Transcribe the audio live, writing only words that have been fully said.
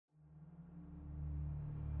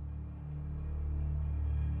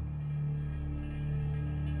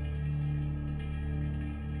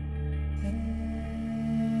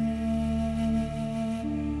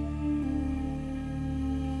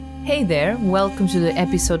Hey there, welcome to the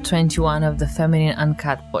episode 21 of the Feminine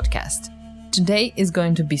Uncut podcast. Today is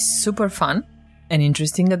going to be super fun and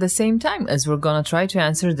interesting at the same time, as we're gonna try to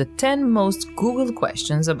answer the 10 most Googled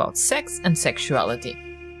questions about sex and sexuality.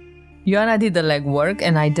 Ioana did the legwork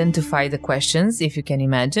and identified the questions, if you can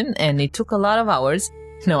imagine, and it took a lot of hours.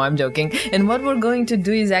 No, I'm joking. And what we're going to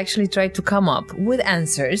do is actually try to come up with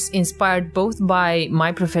answers inspired both by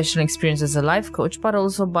my professional experience as a life coach, but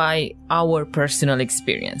also by our personal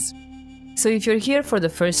experience. So if you're here for the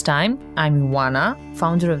first time, I'm Ioana,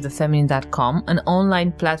 founder of thefeminine.com, an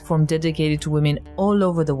online platform dedicated to women all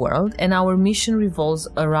over the world, and our mission revolves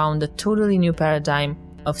around a totally new paradigm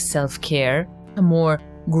of self-care, a more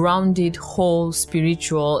grounded, whole,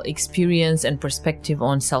 spiritual experience and perspective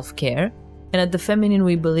on self-care. And at The Feminine,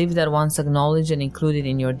 we believe that once acknowledged and included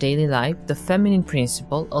in your daily life, the feminine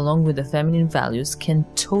principle, along with the feminine values, can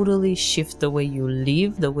totally shift the way you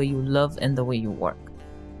live, the way you love, and the way you work.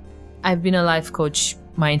 I've been a life coach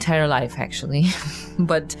my entire life, actually,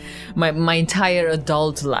 but my entire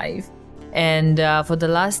adult life. And for the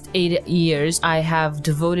last 8 years, I have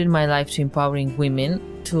devoted my life to empowering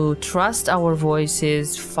women to trust our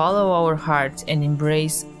voices, follow our hearts, and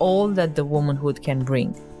embrace all that the womanhood can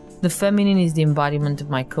bring. The Feminine is the embodiment of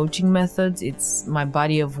my coaching methods. It's my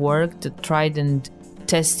body of work, the tried and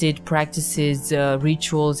tested practices,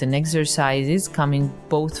 rituals, and exercises coming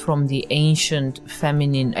both from the ancient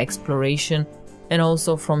feminine exploration and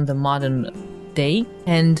also from the modern day.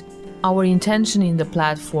 And our intention in the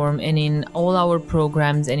platform and in all our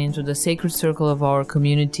programs and into the sacred circle of our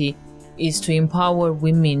community is to empower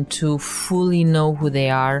women to fully know who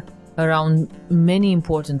they are around many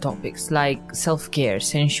important topics like self-care,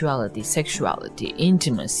 sensuality, sexuality,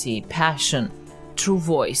 intimacy, passion, true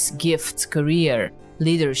voice, gifts, career,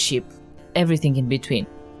 leadership, everything in between,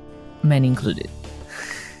 men included.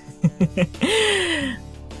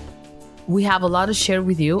 We have a lot to share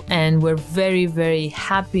with you, and we're very, very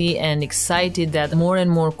happy and excited that more and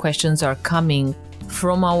more questions are coming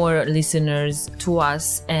from our listeners to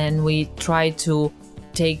us, and we try to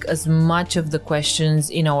take as much of the questions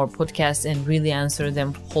in our podcast and really answer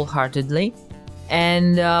them wholeheartedly.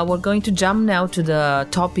 And we're going to jump now to the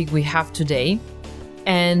topic we have today.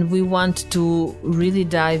 And we want to really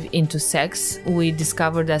dive into sex. We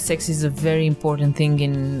discovered that sex is a very important thing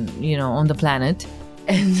on the planet.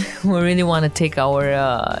 And we really want to take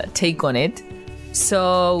our take on it.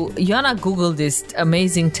 So Ioana Googled these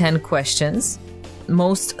amazing 10 questions.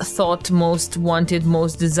 Most thought, most wanted,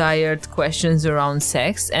 most desired questions around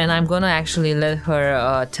sex, and I'm gonna actually let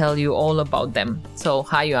her tell you all about them. So,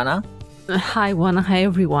 hi, Ioana. Hi, Ioana. Hi,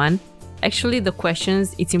 everyone. Actually, the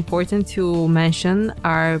questions, it's important to mention,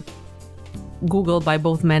 are Googled by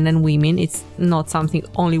both men and women. It's not something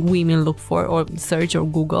only women look for or search or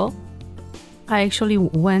Google. I actually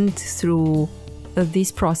went through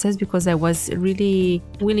this process because I was really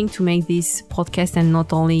willing to make this podcast, and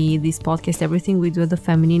not only this podcast, everything we do at The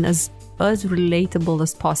Feminine as relatable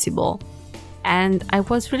as possible. And I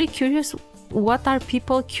was really curious, what are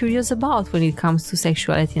people curious about when it comes to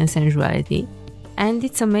sexuality and sensuality? And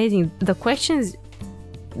it's amazing. The questions,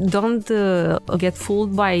 don't get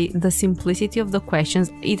fooled by the simplicity of the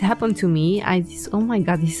questions. It happened to me. Oh my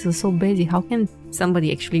God, this is so basic. How can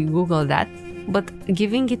somebody actually Google that? But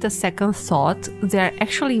giving it a second thought, they're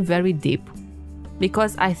actually very deep,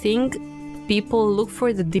 because I think people look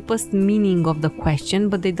for the deepest meaning of the question,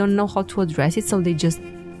 but they don't know how to address it, so they just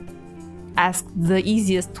ask the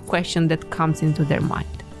easiest question that comes into their mind.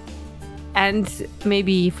 And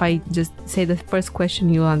maybe if I just say the first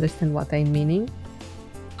question, you'll understand what I'm meaning.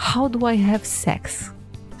 How do I have sex?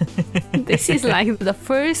 This is like the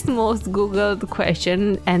first most Googled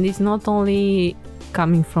question, and it's not only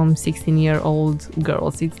coming from 16-year-old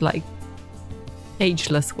girls. It's like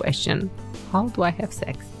ageless question. How do I have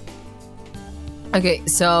sex? Okay,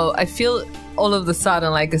 so I feel all of a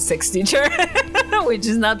sudden like a sex teacher, which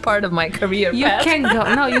is not part of my career path.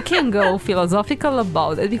 You can go philosophical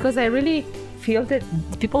about it, because I really feel that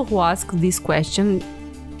people who ask this question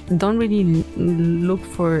don't really look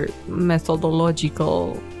for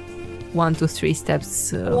methodological 1 to 3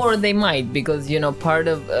 steps. Or they might, because, part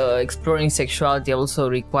of exploring sexuality also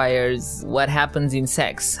requires what happens in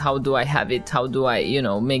sex. How do I have it? How do I,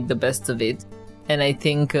 make the best of it? And I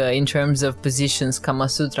think in terms of positions, Kama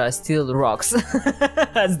Sutra still rocks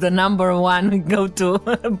as the number one go-to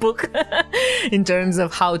book in terms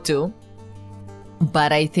of how to.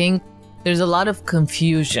 But I think there's a lot of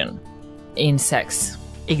confusion in sex.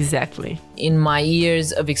 Exactly. In my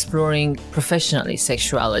years of exploring professionally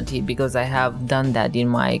sexuality, because I have done that in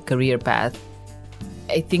my career path,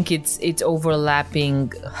 I think it's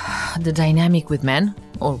overlapping the dynamic with men,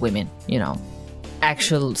 or women,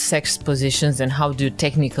 actual sex positions and how do you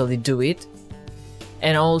technically do it.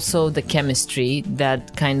 And also the chemistry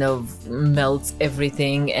that kind of melts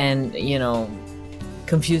everything and,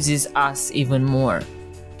 confuses us even more.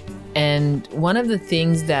 And one of the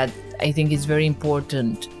things that I think is very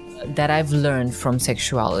important that I've learned from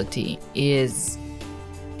sexuality is,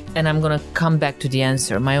 and I'm going to come back to the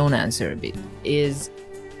answer, my own answer a bit, is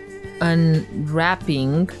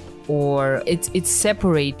unwrapping, or it's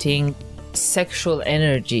separating sexual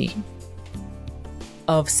energy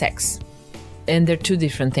of sex. And they're two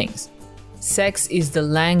different things. Sex is the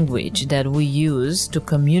language that we use to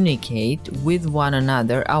communicate with one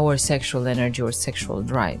another our sexual energy or sexual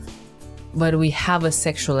drive. But we have a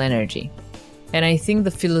sexual energy. And I think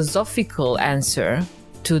the philosophical answer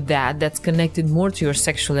to that's connected more to your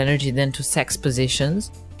sexual energy than to sex positions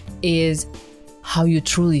is how you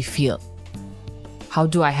truly feel. How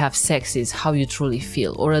do I have sex is how you truly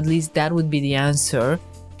feel. Or at least that would be the answer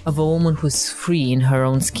of a woman who's free in her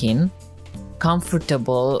own skin,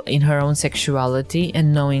 comfortable in her own sexuality,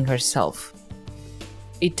 and knowing herself.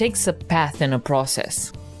 It takes a path and a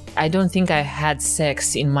process. I don't think I had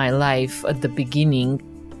sex in my life at the beginning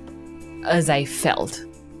as I felt.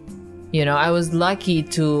 I was lucky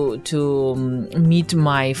to meet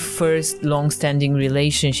my first long-standing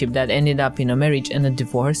relationship that ended up in a marriage and a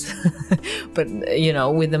divorce. But,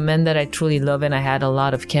 with a man that I truly love, and I had a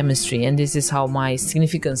lot of chemistry, and this is how my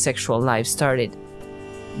significant sexual life started.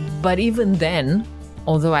 But even then,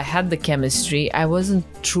 although I had the chemistry, I wasn't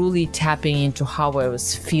truly tapping into how I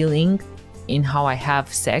was feeling in how I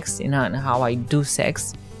have sex, and how I do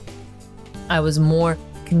sex. I was more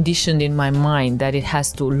conditioned in my mind that it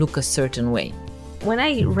has to look a certain way. When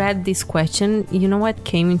I read this question, you know what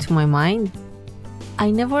came into my mind?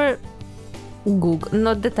 I never Googled,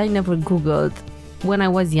 not that I never Googled, when I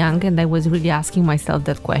was young and I was really asking myself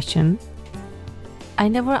that question, I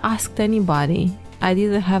never asked anybody. I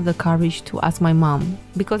didn't have the courage to ask my mom,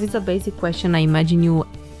 because it's a basic question I imagine you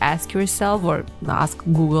ask yourself or ask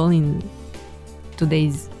Google in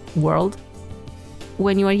today's world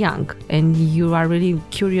when you are young and you are really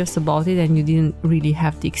curious about it and you didn't really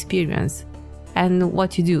have the experience. And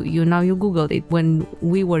what you do, you Googled it. When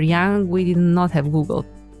we were young, we did not have Google.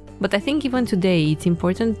 But I think even today, it's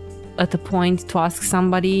important at a point to ask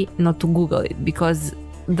somebody not to Google it, because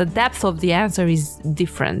the depth of the answer is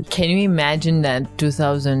different. Can you imagine that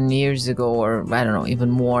 2,000 years ago, or I don't know, even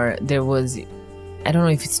more, there was, I don't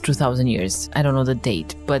know if it's 2,000 years, I don't know the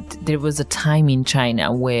date, but there was a time in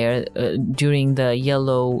China where, during the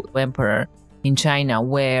Yellow Emperor in China,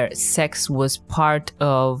 where sex was part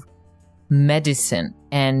of medicine,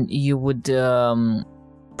 and you would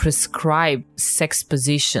prescribe sex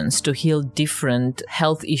positions to heal different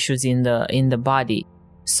health issues in the body.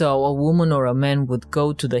 So a woman or a man would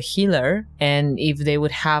go to the healer, and if they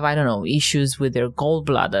would have, I don't know, issues with their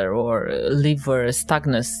gallbladder or liver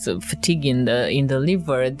stuckness, fatigue in the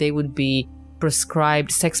liver, they would be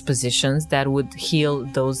prescribed sex positions that would heal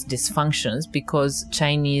those dysfunctions, because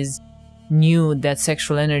Chinese knew that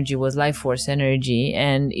sexual energy was life force energy,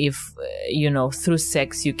 and if through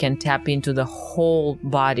sex you can tap into the whole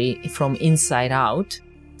body from inside out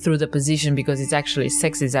through the position, because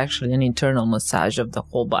sex is actually an internal massage of the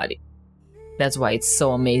whole body. That's why it's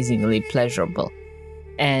so amazingly pleasurable,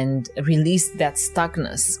 and release that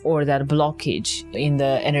stuckness or that blockage in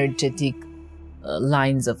the energetic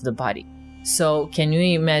lines of the body. So can you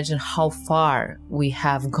imagine how far we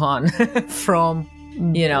have gone from,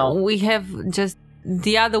 we have just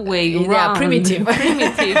the other way around. Yeah,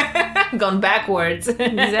 primitive. Gone backwards.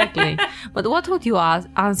 Exactly. But what would you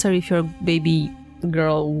answer if your baby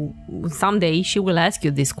girl, someday she will ask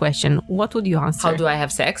you this question? What would you answer? How do I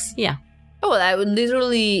have sex? Yeah. Well, I would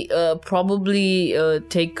literally probably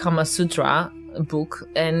take Kama Sutra book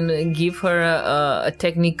and give her a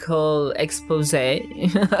technical expose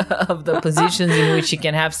of the positions in which she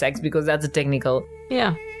can have sex, because that's a technical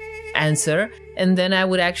answer. And then I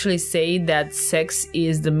would actually say that sex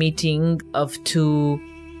is the meeting of two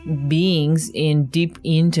beings in deep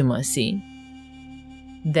intimacy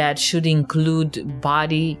that should include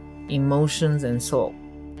body, emotions, and soul.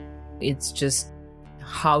 It's just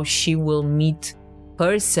how she will meet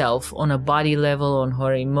herself on a body level, on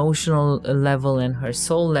her emotional level, and her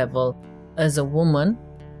soul level as a woman.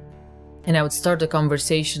 And I would start a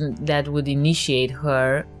conversation that would initiate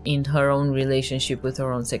her in her own relationship with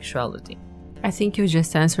her own sexuality. I think you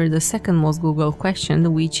just answered the second most Googled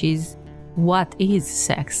question, which is, what is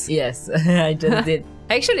sex? Yes, I just did.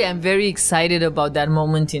 Actually, I'm very excited about that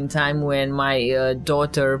moment in time when my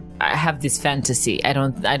daughter. I have this fantasy. I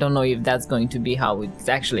don't know if that's going to be how it's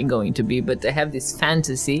actually going to be, but I have this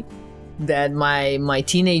fantasy that my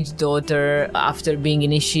teenage daughter, after being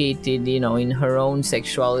initiated, in her own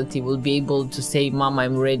sexuality, will be able to say, "Mom,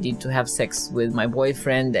 I'm ready to have sex with my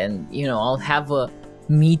boyfriend," and I'll have a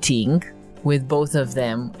meeting with both of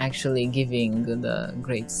them actually giving the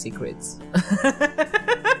great secrets.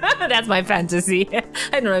 That's my fantasy.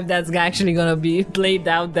 I don't know if that's actually gonna be played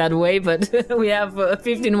out that way, but we have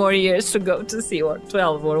 15 more years to go to see, or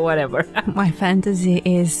 12 or whatever. My fantasy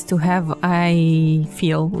is to have, I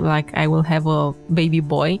feel like I will have a baby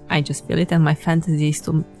boy. I just feel it. And my fantasy is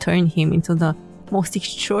to turn him into the most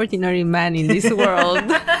extraordinary man in this world.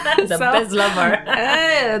 The best lover.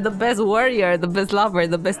 The best warrior, the best lover,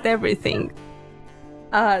 the best everything.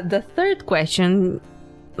 The third question,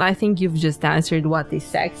 I think you've just answered what is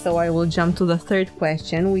sex, so I will jump to the third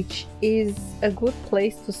question, which is a good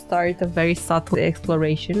place to start a very subtle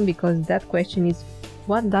exploration, because that question is,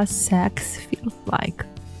 what does sex feel like?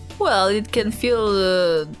 Well, it can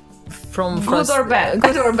feel from good or bad.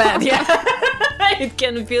 Good or bad, yeah. It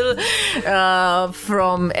can feel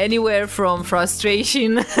from anywhere from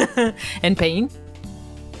frustration and pain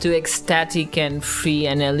to ecstatic and free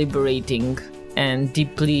and liberating and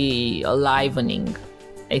deeply enlivening.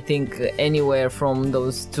 I think anywhere from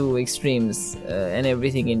those two extremes and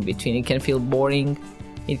everything in between. It can feel boring,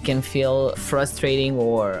 it can feel frustrating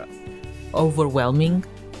or overwhelming.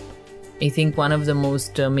 I think one of the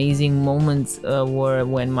most amazing moments were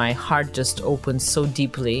when my heart just opened so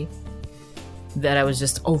deeply that I was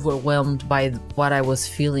just overwhelmed by what I was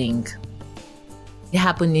feeling. It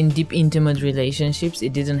happened in deep, intimate relationships.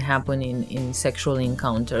 It didn't happen in sexual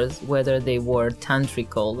encounters, whether they were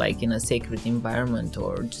tantrical, like in a sacred environment,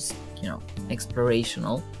 or just,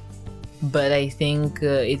 explorational. But I think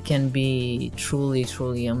it can be truly,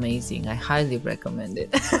 truly amazing. I highly recommend it.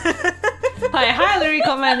 I highly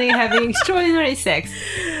recommend having extraordinary sex.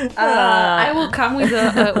 I will come with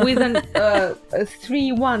a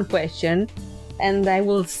 3-1 question. And I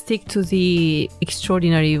will stick to the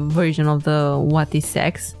extraordinary version of the what is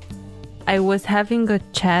sex. I was having a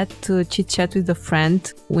chit chat with a friend.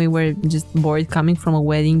 We were just bored coming from a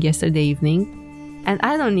wedding yesterday evening. And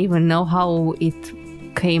I don't even know how it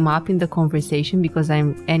came up in the conversation, because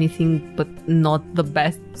I'm anything but not the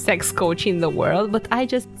best sex coach in the world. But I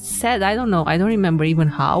just said, I don't remember even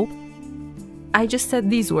how. I just said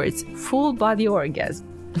these words, full body orgasm.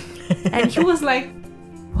 And he was like,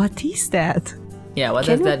 what is that? Yeah, what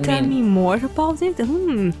does that mean? Can you tell me more about it?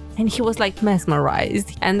 And he was like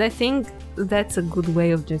mesmerized. And I think that's a good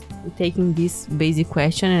way of just taking this basic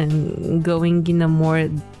question and going in the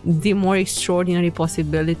more extraordinary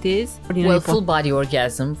possibilities. Full body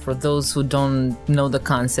orgasm, for those who don't know the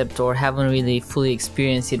concept or haven't really fully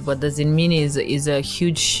experienced it, what does it mean is a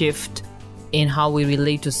huge shift in how we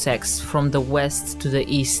relate to sex from the West to the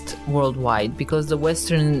East worldwide, because the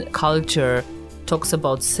Western culture talks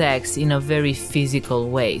about sex in a very physical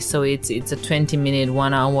way. So it's a 20-minute,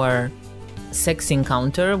 1-hour sex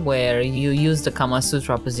encounter where you use the Kama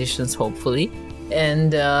Sutra positions, hopefully,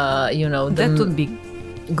 and that would be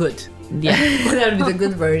good. Yeah, that would be the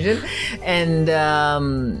good version. And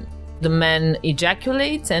the man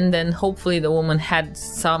ejaculates, and then hopefully the woman had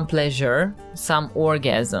some pleasure, some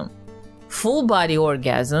orgasm. Full body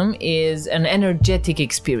orgasm is an energetic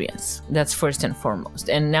experience. That's first and foremost.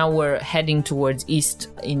 And now we're heading towards East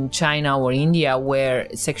in China or India, where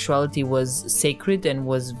sexuality was sacred and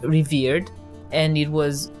was revered, and it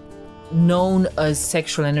was known as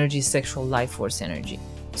sexual energy, sexual life force energy.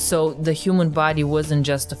 So the human body wasn't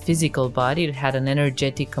just a physical body, it had an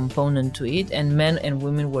energetic component to it, and men and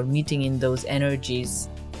women were meeting in those energies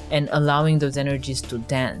and allowing those energies to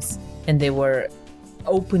dance. And they were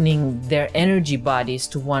opening their energy bodies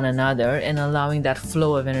to one another and allowing that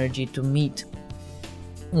flow of energy to meet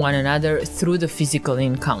one another through the physical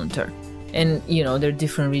encounter. And there are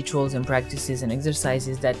different rituals and practices and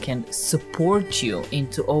exercises that can support you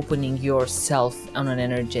into opening yourself on an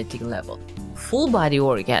energetic level. Full body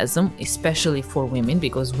orgasm, especially for women,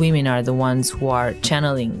 because women are the ones who are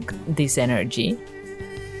channeling this energy,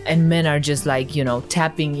 and men are just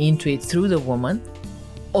tapping into it through the woman,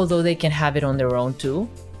 although they can have it on their own too,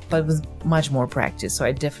 but with much more practice. So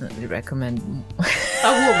I definitely recommend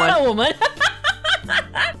a woman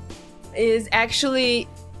is actually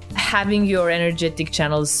having your energetic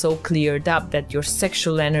channels so cleared up that your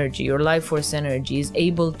sexual energy, your life force energy, is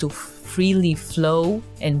able to freely flow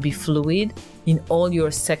and be fluid in all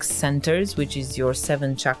your sex centers, which is your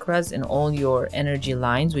 7 chakras, and all your energy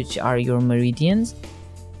lines, which are your meridians.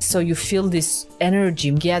 So you feel this energy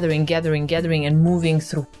gathering and moving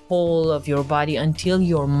through whole of your body until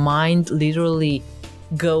your mind literally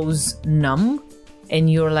goes numb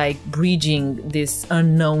and you're like bridging this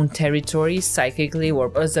unknown territory psychically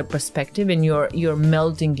or as a perspective, and you're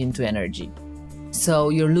melting into energy. So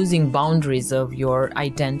you're losing boundaries of your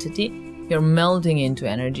identity. You're melting into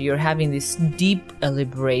energy. You're having this deep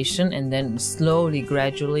liberation, and then slowly,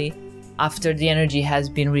 gradually, after the energy has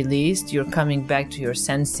been released, you're coming back to your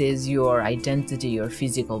senses, your identity, your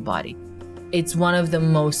physical body. It's one of the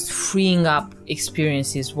most freeing up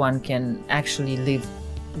experiences one can actually live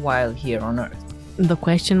while here on Earth. The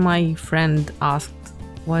question my friend asked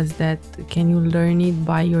was that, can you learn it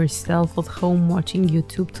by yourself at home watching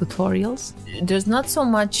YouTube tutorials? There's not so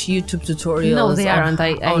much YouTube tutorials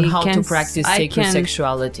on how to practice sacred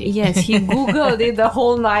sexuality. Yes, he Googled it the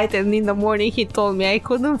whole night, and in the morning he told me I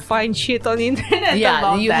couldn't find shit on internet.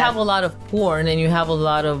 Yeah, you have a lot of porn, and you have a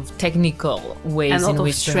lot of technical ways in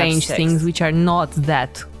which to have strange sex. things which are not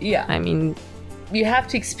that. Yeah. I mean, you have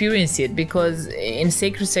to experience it, because in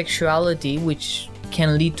sacred sexuality, which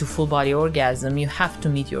can lead to full body orgasm, you have to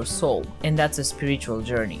meet your soul, and that's a spiritual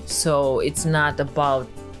journey. So it's not about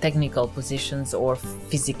technical positions or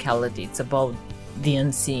physicality, it's about the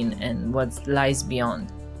unseen and what lies beyond.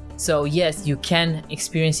 So yes, you can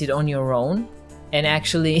experience it on your own, and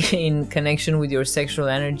actually in connection with your sexual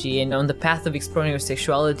energy, and on the path of exploring your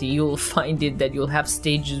sexuality, you'll find it that you'll have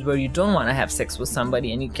stages where you don't want to have sex with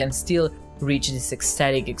somebody, and you can still reach these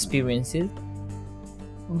ecstatic experiences.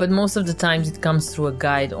 But most of the times it comes through a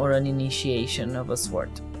guide or an initiation of a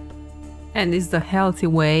sort. And it's the healthy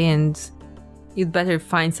way, and you'd better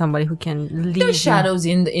find somebody who can lead you. There's shadows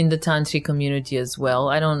in the tantric community as well.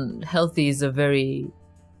 Healthy is a very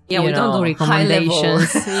we don't do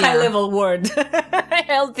recommendations. High level word.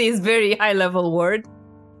 Healthy is very high level word,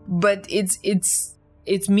 but it's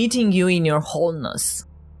meeting you in your wholeness,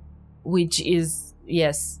 which is,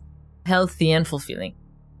 yes, healthy and fulfilling.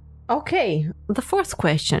 Okay, the fourth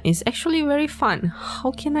question is actually very fun.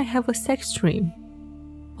 How can I have a sex dream?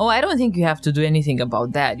 Oh, I don't think you have to do anything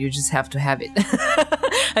about that. You just have to have it.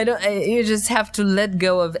 You just have to let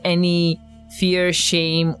go of any fear,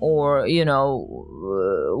 shame, or,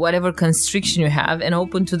 whatever constriction you have, and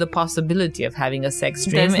open to the possibility of having a sex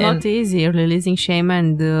dream. That's not easy. Releasing shame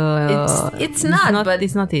and it's not, but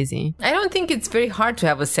it's not easy. I don't think it's very hard to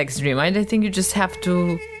have a sex dream. I think you just have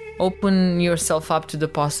to open yourself up to the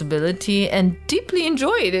possibility and deeply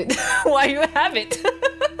enjoy it while you have it.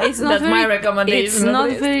 That's my recommendation. It's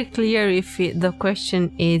not very clear if the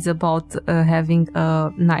question is about having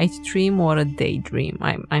a night dream or a daydream.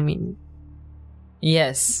 I mean,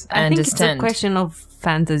 yes, I think understand. It's a question of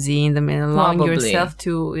fantasy in the middle, allowing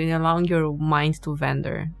your mind to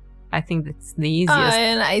wander. I think that's the easiest.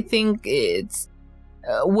 And I think it's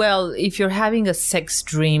if you're having a sex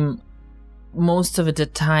dream, most of the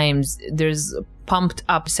times there's pumped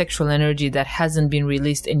up sexual energy that hasn't been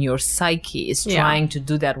released, and your psyche is trying to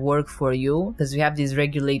do that work for you, because we have this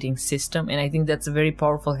regulating system, and I think that's a very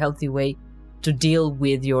powerful, healthy way to deal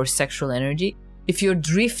with your sexual energy. If you're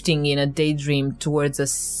drifting in a daydream towards a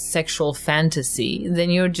sexual fantasy, then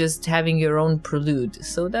you're just having your own prelude,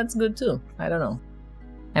 so that's good too. I don't know.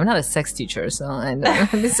 I'm not a sex teacher, so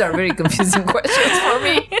these are very confusing questions for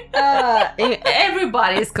me.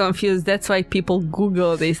 Everybody is confused. That's why people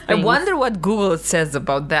Google these things. I wonder what Google says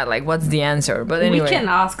about that. Like, what's the answer? But anyway. We can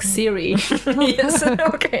ask Siri. Yes,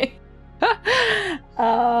 okay.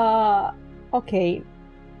 Okay.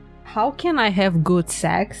 How can I have good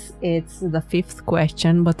sex? It's the fifth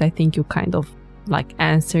question, but I think you kind of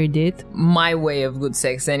answered it. My way of good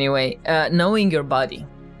sex, anyway. Knowing your body.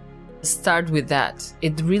 Start with that.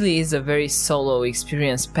 It really is a very solo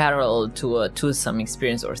experience, parallel to a twosome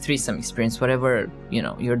experience or threesome experience, whatever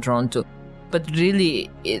you're drawn to. But really,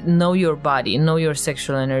 know your body, know your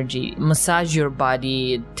sexual energy, massage your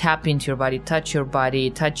body, tap into your body, touch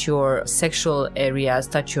your sexual areas,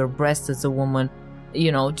 touch your breast as a woman.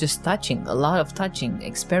 Just touching, a lot of touching,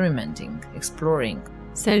 experimenting, exploring.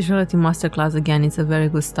 Sensuality Masterclass, again, it's a very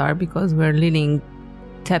good start, because we're leading,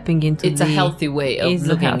 tapping into it's a healthy way of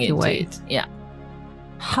looking into it. Yeah.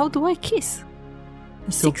 How do I kiss?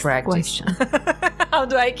 Through practice. How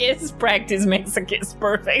do I kiss? Practice makes a kiss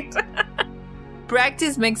perfect.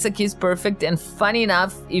 Practice makes a kiss perfect, and funny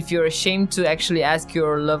enough, if you're ashamed to actually ask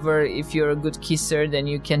your lover if you're a good kisser, then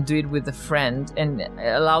you can do it with a friend and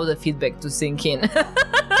allow the feedback to sink in.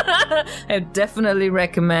 I definitely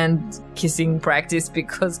recommend kissing practice,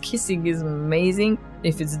 because kissing is amazing.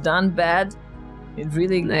 If it's done bad, it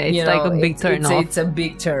really, it's like a big turn off. It's a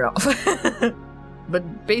big turn off.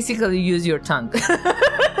 But basically use your tongue.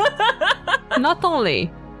 Not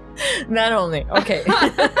only. Not only. Okay.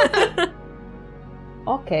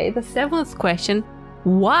 Okay, the seventh question.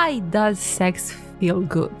 Why does sex feel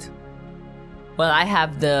good? Well, I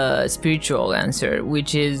have the spiritual answer,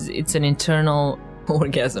 which is it's an internal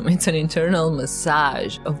orgasm. It's an internal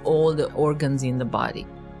massage of all the organs in the body.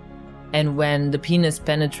 And when the penis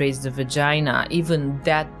penetrates the vagina, even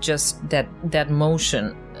that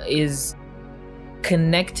motion is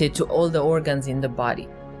connected to all the organs in the body.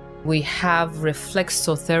 We have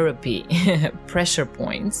reflexotherapy pressure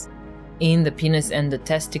points in the penis and the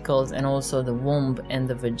testicles and also the womb and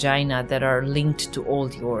the vagina that are linked to all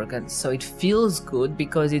the organs. So it feels good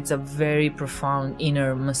because it's a very profound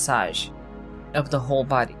inner massage of the whole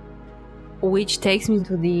body. Which takes me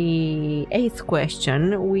to the eighth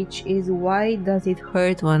question, which is why does it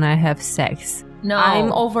hurt when I have sex? No.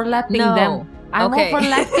 I'm overlapping them. I'm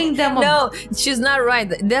overlapping them. No, she's not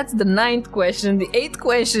right. That's the ninth question. The eighth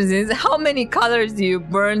question is how many calories do you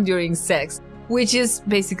burn during sex? Which is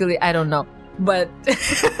basically, I don't know. But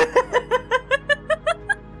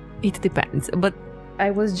it depends. But I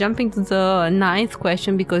was jumping to the ninth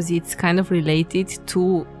question because it's kind of related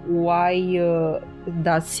to why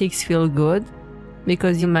does sex feel good?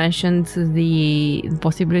 Because you mentioned the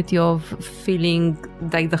possibility of feeling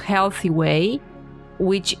like the healthy way,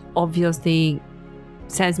 which obviously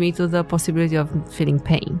sends me to the possibility of feeling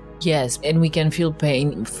pain. Yes, and we can feel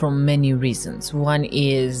pain from many reasons. One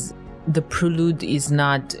is the prelude is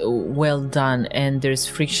not well done and there's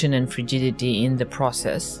friction and frigidity in the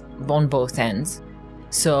process on both ends.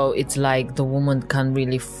 So it's like the woman can't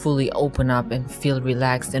really fully open up and feel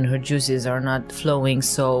relaxed and her juices are not flowing,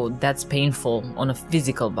 so that's painful on a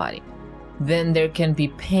physical body. Then there can be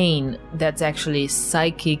pain that's actually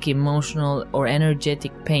psychic, emotional, or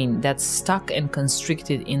energetic pain that's stuck and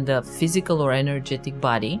constricted in the physical or energetic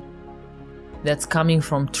body that's coming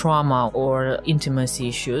from trauma or intimacy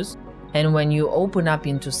issues. And when you open up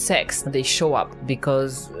into sex, they show up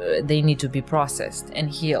because they need to be processed and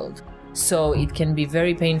healed. So it can be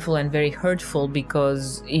very painful and very hurtful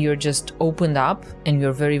because you're just opened up and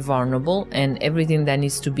you're very vulnerable, and everything that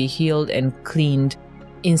needs to be healed and cleaned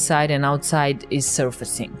inside and outside is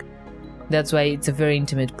surfacing. That's why it's a very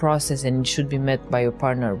intimate process and it should be met by your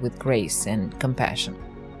partner with grace and compassion.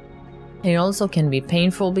 It also can be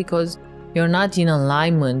painful because you're not in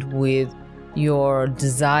alignment with your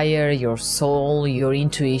desire, your soul, your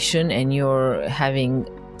intuition, and you're having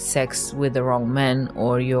sex with the wrong man,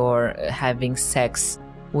 or you're having sex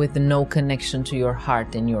with no connection to your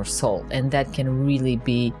heart and your soul. And that can really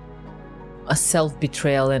be a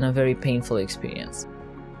self-betrayal and a very painful experience.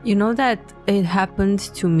 You know that it happened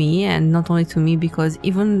to me, and not only to me, because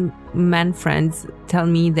even men friends tell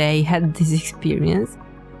me they had this experience.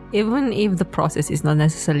 Even if the process is not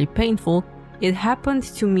necessarily painful, it happened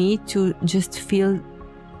to me to just feel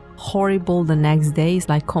horrible the next day. It's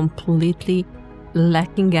like completely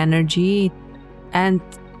lacking energy, and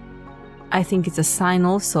I think it's a sign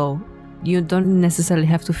also. You don't necessarily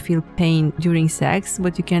have to feel pain during sex,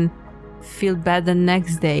 but you can feel bad the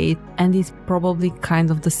next day, and it's probably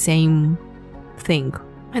kind of the same thing.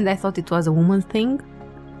 And I thought it was a woman thing,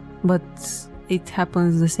 but it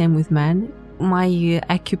happens the same with men. My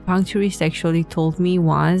acupuncturist actually told me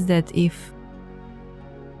once that if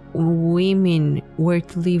women were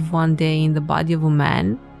to live one day in the body of a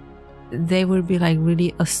man, they would be like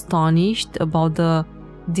really astonished about the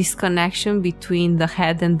disconnection between the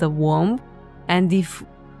head and the womb. And if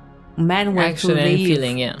men were to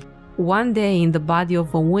live one day in the body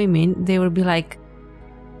of a woman, they would be like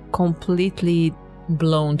completely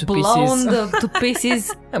blown to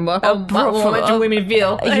pieces. About how much women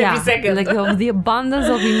feel every second. Like the abundance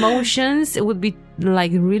of emotions, it would be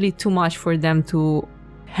like really too much for them to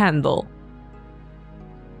handle.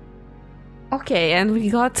 Okay, and we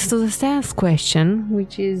got to the 10th question,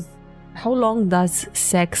 which is how long does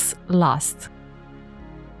sex last?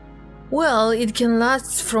 Well, it can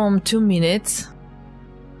last from 2 minutes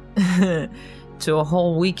to a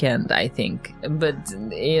whole weekend, I think. But,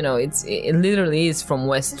 you know, it literally is from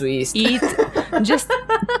west to east. Just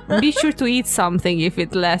be sure to eat something if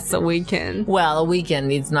it lasts a weekend. Well, a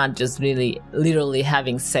weekend, it's not just really literally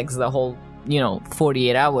having sex the whole,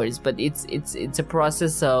 48 hours, but it's a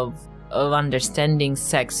process of understanding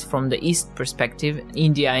sex from the East perspective,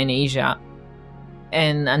 India and Asia,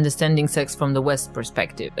 and understanding sex from the West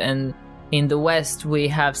perspective. And in the West, we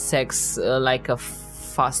have sex like a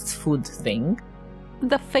fast food thing.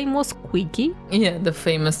 The famous quickie. Yeah, the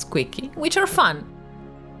famous quickie, which are fun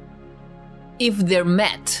if they're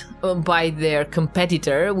met by their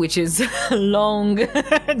competitor, which is long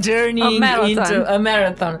journeying into a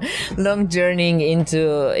marathon, long journeying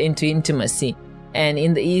into intimacy. And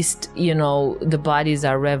in the East, the bodies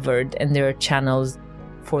are revered and there are channels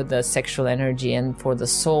for the sexual energy and for the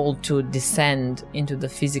soul to descend into the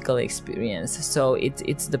physical experience. So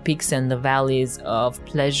it's the peaks and the valleys of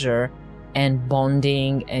pleasure and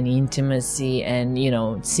bonding and intimacy and,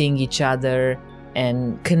 seeing each other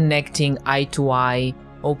and connecting eye to eye,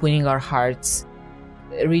 opening our hearts,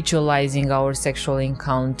 ritualizing our sexual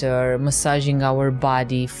encounter, massaging our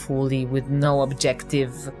body fully with no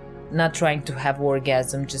objective, not trying to have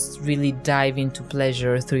orgasm, just really dive into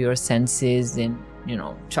pleasure through your senses and,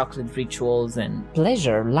 chocolate rituals and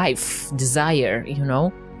pleasure, life, desire,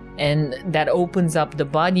 and that opens up the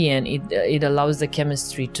body and it allows the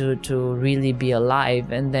chemistry to really be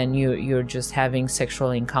alive. And then you're just having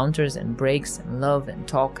sexual encounters and breaks and love and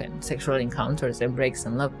talk and sexual encounters and breaks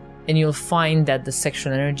and love. And you'll find that the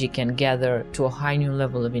sexual energy can gather to a high new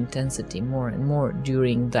level of intensity more and more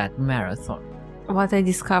during that marathon. What I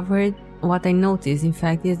discovered, what I noticed, in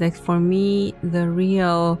fact, is that for me, the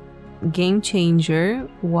real game changer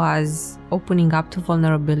was opening up to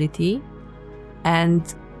vulnerability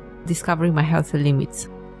and discovering my healthy limits.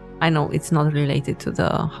 I know it's not related to the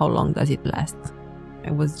how long does it last.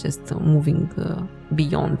 I was just moving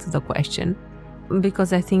beyond the question,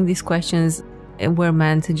 because I think these questions were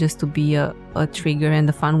meant just to be a trigger and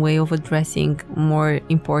a fun way of addressing more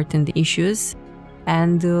important issues.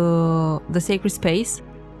 And the sacred space,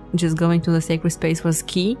 just going to the sacred space was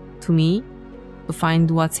key to me to find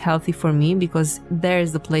what's healthy for me, because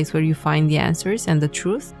there's the place where you find the answers and the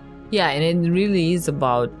truth. Yeah, and it really is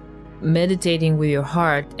about meditating with your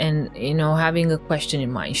heart and, having a question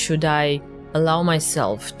in mind. Should I allow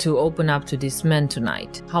myself to open up to this man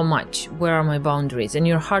tonight? How much? Where are my boundaries? And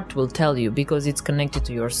your heart will tell you, because it's connected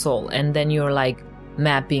to your soul. And then you're like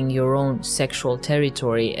mapping your own sexual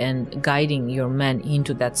territory and guiding your man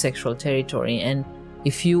into that sexual territory. And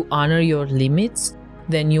if you honor your limits,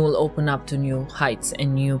 then you will open up to new heights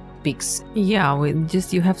and new peaks. Yeah,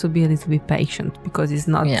 you have to be a little bit patient, because it's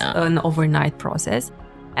not an overnight process.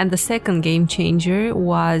 And the second game changer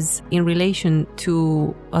was in relation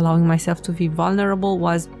to allowing myself to be vulnerable,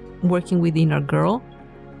 was working with inner girl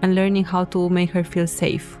and learning how to make her feel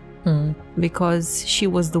safe. Because she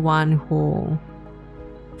was the one who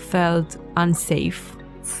felt unsafe.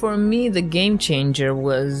 For me, the game changer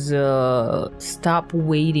was stop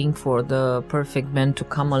waiting for the perfect man to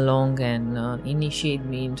come along and initiate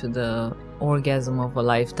me into the orgasm of a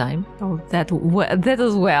lifetime. Oh, that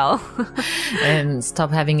as well. And stop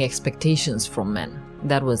having expectations from men.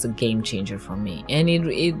 That was a game changer for me. And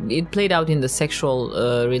it played out in the sexual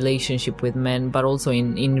relationship with men, but also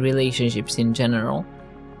in relationships in general.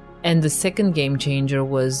 And the second game changer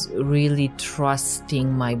was really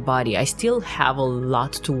trusting my body. I still have a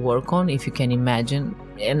lot to work on, if you can imagine.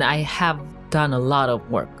 And I have done a lot of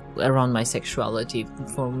work around my sexuality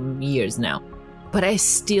for years now. But I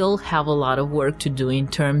still have a lot of work to do in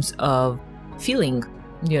terms of feeling,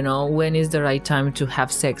 when is the right time to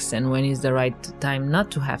have sex and when is the right time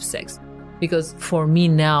not to have sex. Because for me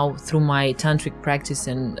now, through my tantric practice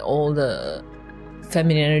and all the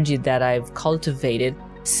feminine energy that I've cultivated,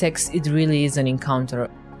 sex, it really is an encounter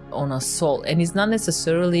on a soul. And it's not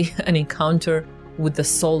necessarily an encounter with the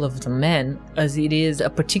soul of the man, as it is a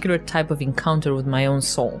particular type of encounter with my own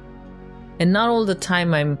soul. And not all the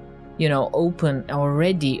time I'm, open or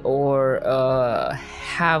ready or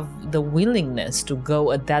have the willingness to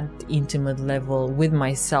go at that intimate level with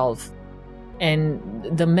myself.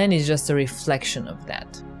 And the man is just a reflection of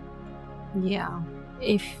that. Yeah.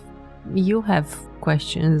 If you have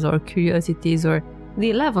questions or curiosities, or the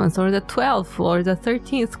 11th or the 12th or the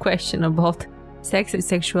 13th question about sex and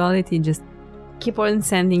sexuality, just keep on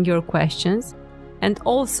sending your questions. And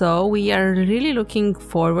also, we are really looking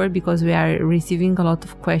forward, because we are receiving a lot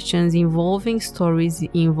of questions involving stories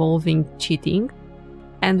involving cheating.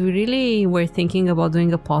 And we really were thinking about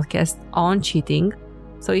doing a podcast on cheating.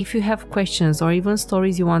 So if you have questions or even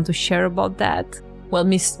stories you want to share about that. Well,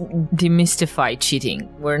 demystify cheating.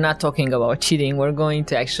 We're not talking about cheating. We're going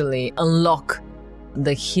to actually unlock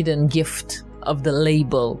the hidden gift of the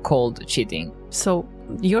label called cheating. So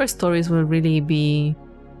your stories will really be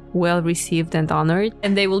well received and honored.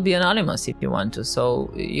 And they will be anonymous if you want to.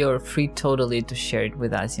 So you're free totally to share it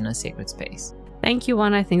with us in a sacred space. Thank you,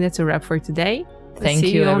 Juan. I think that's a wrap for today. Thank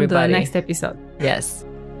See you, on everybody. the next episode. Yes.